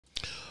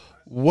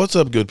What's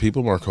up, good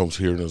people? Mark Holmes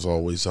here, and as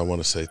always, I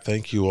want to say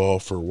thank you all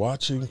for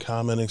watching,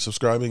 commenting,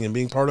 subscribing, and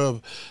being part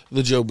of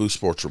the Joe Boo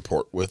Sports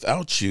Report.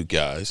 Without you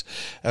guys,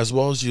 as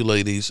well as you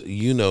ladies,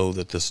 you know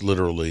that this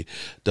literally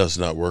does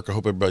not work. I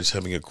hope everybody's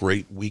having a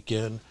great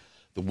weekend.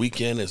 The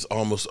weekend is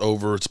almost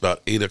over. It's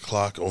about 8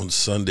 o'clock on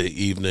Sunday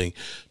evening.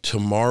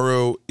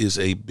 Tomorrow is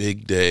a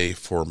big day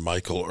for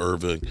Michael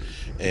Irvin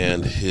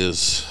and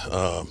his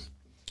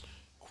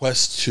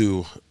quest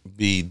to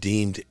be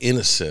deemed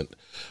innocent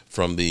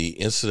from the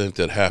incident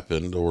that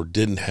happened or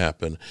didn't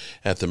happen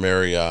at the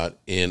Marriott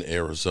in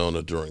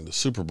Arizona during the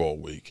Super Bowl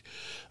week.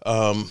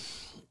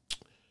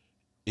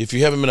 If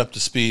you haven't been up to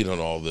speed on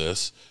all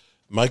this,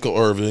 Michael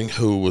Irvin,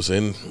 who was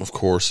of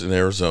course, in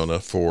Arizona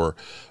for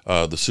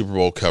the Super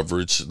Bowl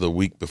coverage the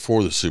week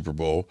before the Super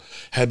Bowl,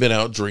 had been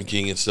out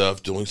drinking and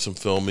stuff, doing some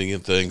filming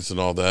and things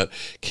and all that,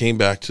 came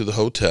back to the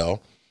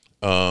hotel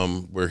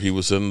where he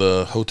was in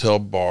the hotel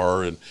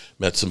bar and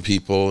met some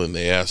people, and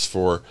they asked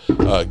for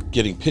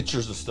getting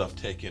pictures and stuff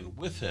taken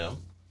with him.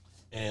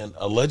 And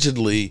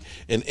allegedly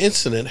an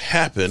incident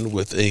happened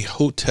with a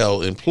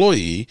hotel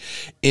employee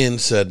in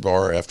said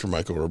bar after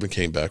Michael Irvin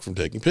came back from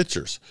taking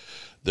pictures.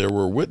 There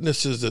were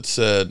witnesses that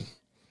said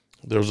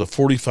there was a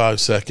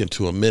 45-second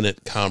to a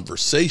minute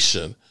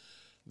conversation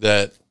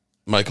that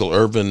Michael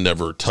Irvin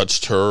never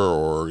touched her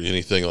or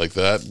anything like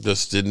that.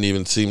 Just didn't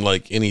even seem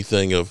like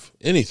anything of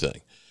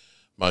anything.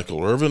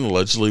 Michael Irvin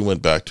allegedly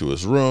went back to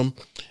his room,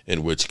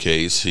 in which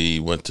case he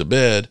went to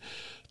bed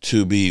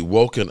to be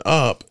woken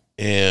up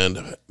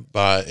and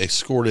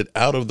escorted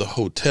out of the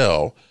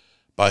hotel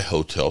by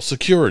hotel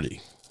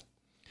security.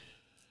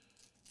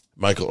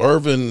 Michael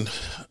Irvin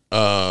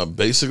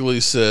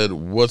basically said,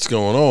 "What's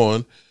going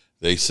on?"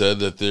 They said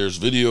that there's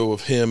video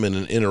of him in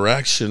an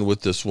interaction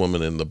with this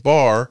woman in the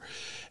bar,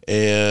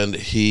 and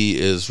he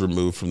is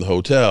removed from the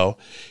hotel,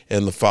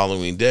 and the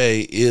following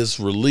day is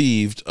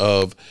relieved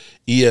of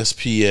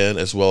ESPN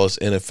as well as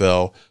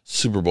NFL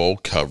Super Bowl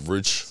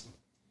coverage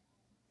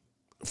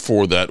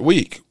for that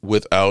week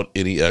without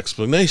any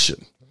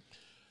explanation.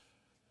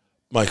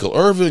 Michael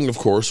Irvin, of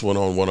course, went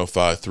on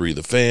 105.3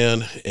 The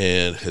Fan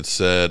and had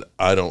said,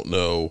 "I don't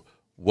know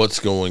what's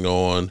going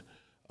on.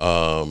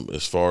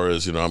 As far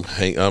as, you know,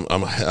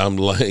 I'm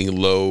laying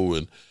low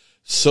and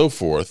so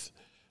forth,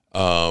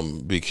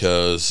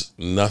 because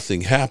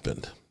nothing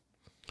happened."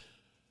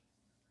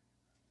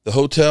 The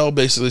hotel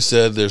basically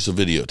said there's a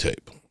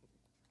videotape.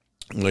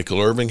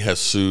 Michael Irvin has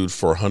sued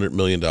for $100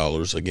 million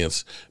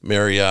against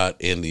Marriott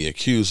and the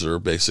accuser,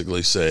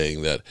 basically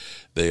saying that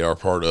they are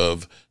part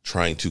of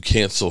trying to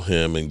cancel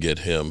him and get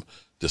him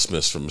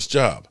dismissed from his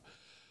job.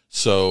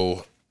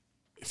 So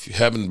if you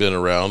haven't been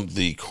around,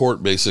 the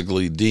court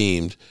basically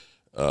deemed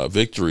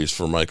victories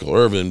for Michael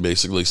Irvin,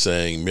 basically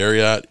saying,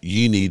 Marriott,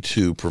 you need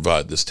to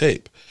provide this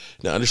tape.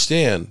 Now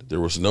understand, there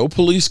was no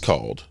police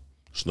called.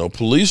 There's no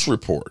police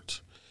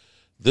report.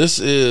 This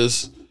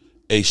is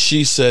a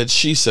she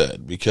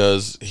said,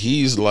 because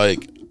he's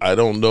like, I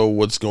don't know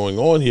what's going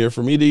on here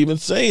for me to even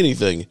say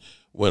anything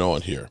went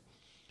on here.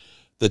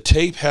 The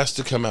tape has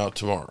to come out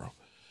tomorrow.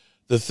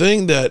 The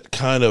thing that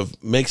kind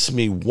of makes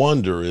me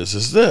wonder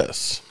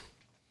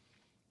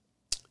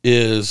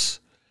is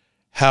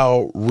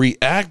how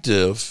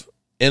reactive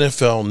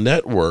NFL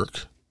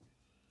Network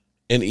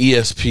and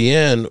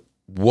ESPN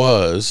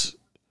was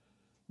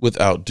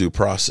without due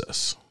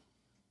process.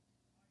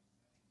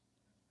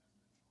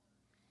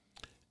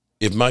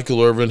 If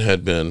Michael Irvin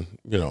had been,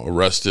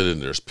 arrested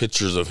and there's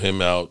pictures of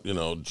him out,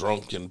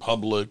 drunk in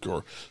public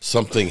or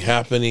something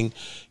happening,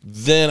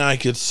 then I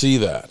could see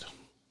that.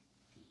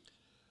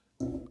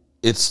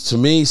 It's, to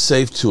me,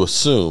 safe to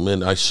assume,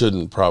 and I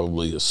shouldn't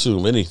probably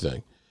assume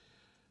anything,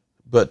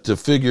 but to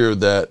figure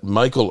that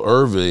Michael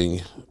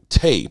Irvin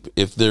tape,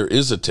 if there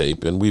is a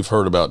tape, and we've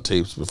heard about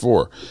tapes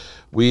before,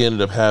 we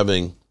ended up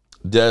having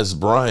Des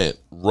Bryant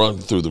run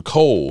through the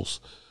coals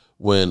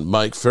when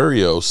Mike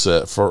Ferriello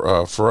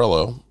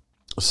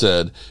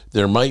said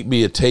there might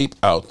be a tape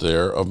out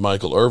there of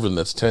Michael Irvin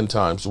that's 10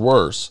 times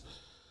worse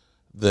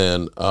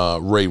than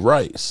Ray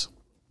Rice.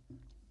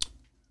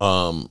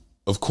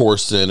 Of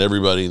course, then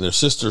everybody and their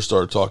sister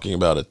started talking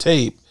about a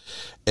tape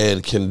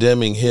and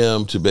condemning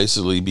him to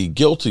basically be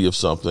guilty of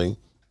something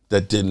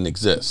that didn't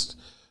exist.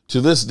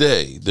 To this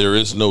day, there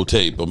is no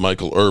tape of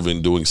Michael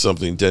Irvin doing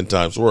something 10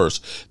 times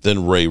worse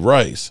than Ray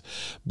Rice.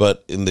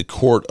 But in the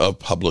court of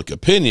public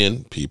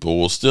opinion, people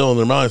will still in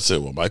their mind say,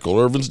 well, Michael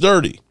Irvin's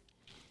dirty.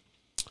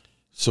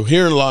 So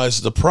herein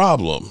lies the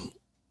problem.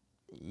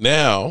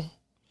 Now,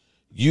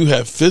 you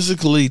have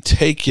physically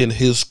taken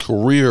his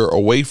career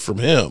away from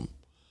him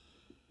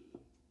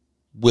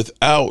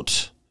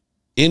without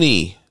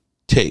any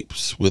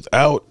tapes,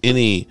 without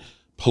any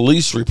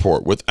police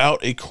report, without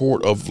a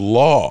court of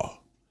law.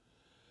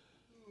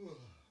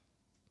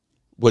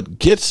 What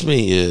gets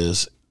me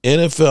is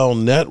NFL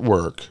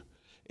Network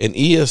and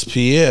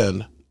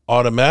ESPN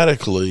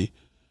automatically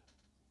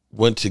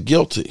went to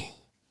guilty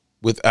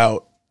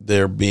without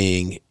there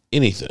being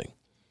anything.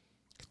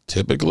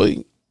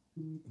 Typically,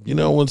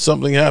 when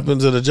something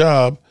happens at a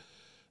job,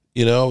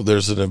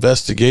 there's an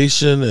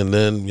investigation and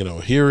then,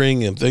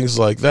 hearing and things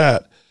like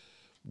that.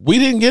 We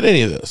didn't get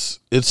any of this.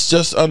 It's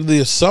just under the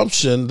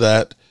assumption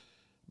that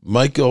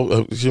Michael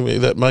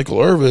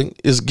Irvin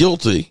is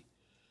guilty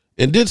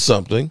and did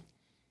something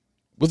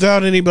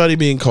without anybody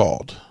being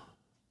called.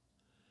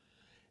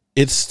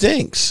 It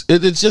stinks. It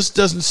just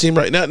doesn't seem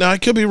right. Now I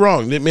could be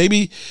wrong.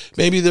 Maybe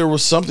there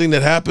was something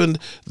that happened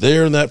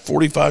there in that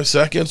 45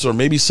 seconds, or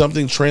maybe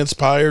something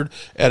transpired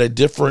at a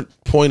different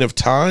point of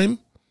time.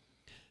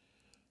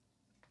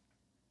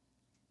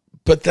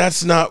 But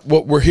that's not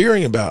what we're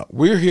hearing about.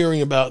 We're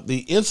hearing about the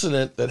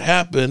incident that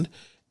happened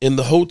in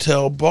the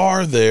hotel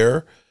bar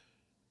there,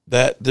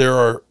 that there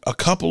are a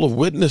couple of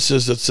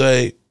witnesses that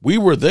say, we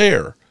were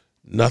there.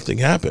 Nothing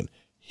happened.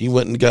 He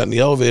went and got in the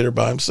elevator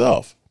by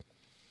himself.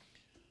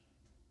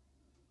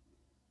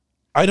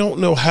 I don't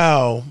know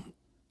how,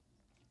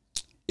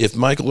 if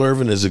Michael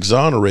Irvin is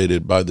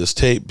exonerated by this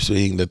tape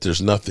saying that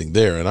there's nothing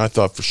there, and I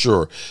thought for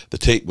sure the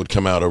tape would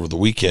come out over the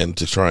weekend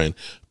to try and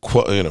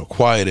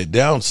quiet it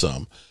down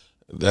some.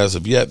 As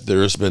of yet,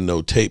 there has been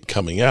no tape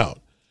coming out.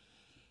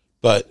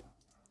 But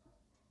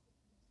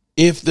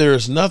if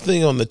there's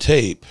nothing on the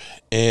tape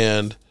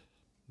and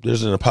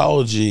there's an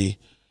apology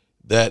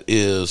that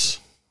is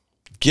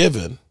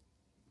given,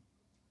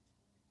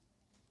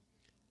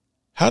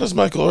 how does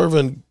Michael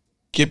Irvin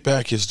get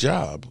back his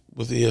job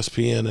with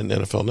ESPN and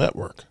NFL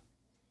Network?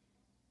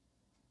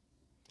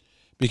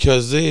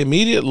 Because they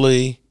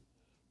immediately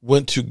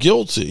went to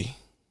guilty.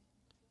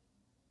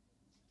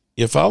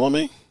 You follow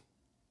me?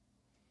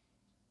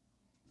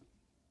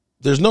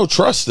 There's no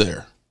trust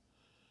there.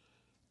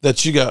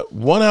 That you got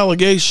one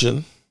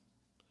allegation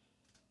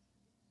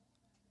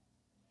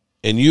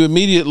and you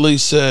immediately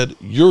said,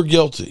 you're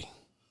guilty.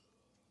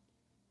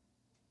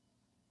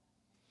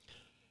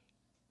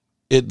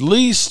 At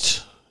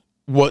least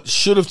what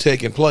should have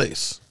taken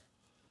place,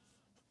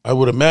 I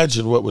would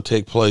imagine what would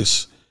take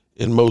place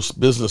in most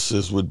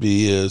businesses would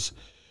be is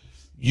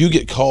you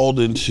get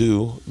called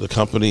into the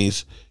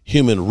company's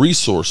human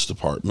resource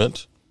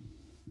department.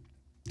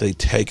 They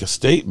take a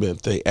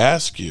statement. They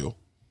ask you,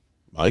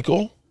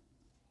 Michael,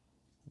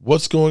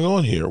 what's going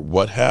on here?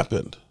 What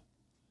happened?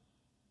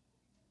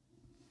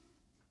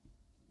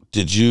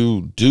 Did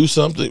you do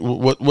something?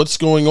 What's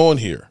going on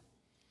here?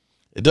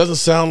 It doesn't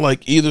sound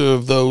like either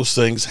of those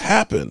things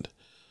happened.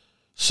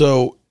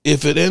 So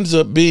if it ends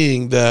up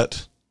being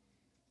that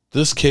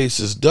this case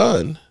is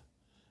done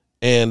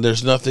and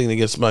there's nothing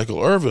against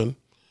Michael Irvin,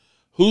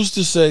 who's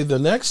to say the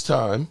next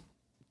time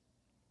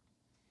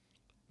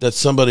that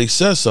somebody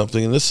says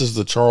something, and this is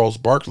the Charles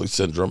Barkley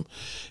syndrome.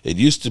 It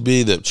used to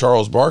be that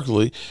Charles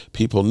Barkley,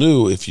 people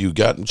knew if you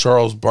got in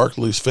Charles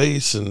Barkley's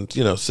face and,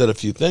 said a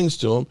few things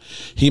to him,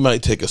 he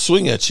might take a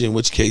swing at you, in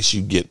which case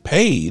you get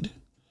paid.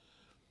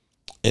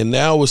 And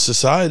now with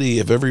society,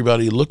 if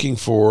everybody looking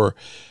for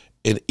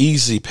an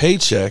easy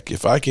paycheck,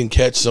 if I can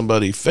catch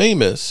somebody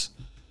famous,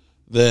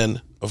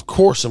 then of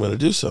course I'm going to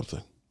do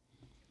something.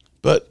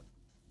 But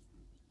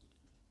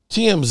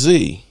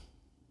TMZ,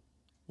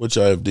 which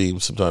I have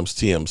deemed sometimes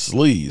TM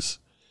sleaze,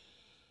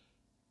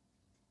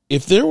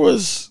 if there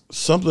was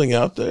something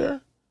out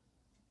there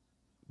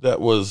that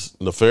was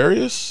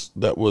nefarious,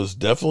 that was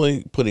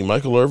definitely putting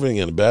Michael Irvin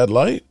in a bad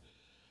light,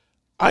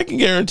 I can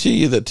guarantee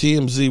you that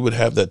TMZ would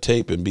have that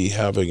tape and be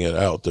having it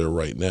out there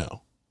right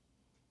now.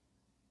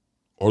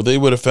 Or they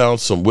would have found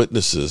some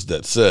witnesses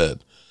that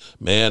said,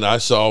 man, I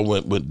saw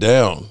went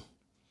down,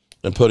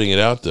 and putting it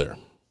out there.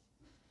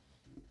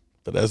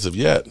 But as of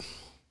yet,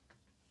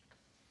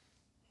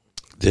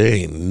 there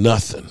ain't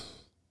nothing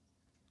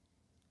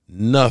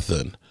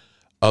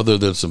other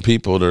than some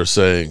people that are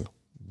saying,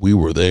 we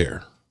were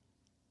there.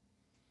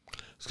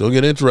 It's going to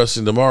get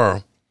interesting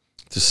tomorrow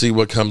to see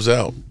what comes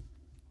out.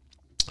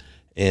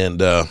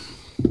 And I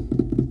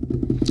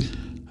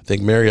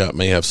think Marriott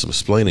may have some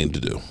explaining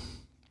to do.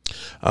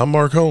 I'm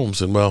Mark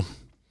Holmes, and well,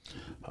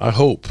 I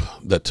hope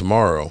that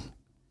tomorrow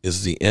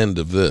is the end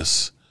of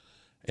this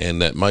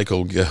and that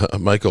Michael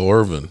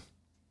Irvin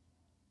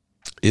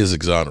is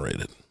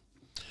exonerated.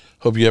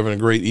 Hope you're having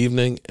a great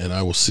evening, and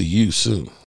I will see you soon.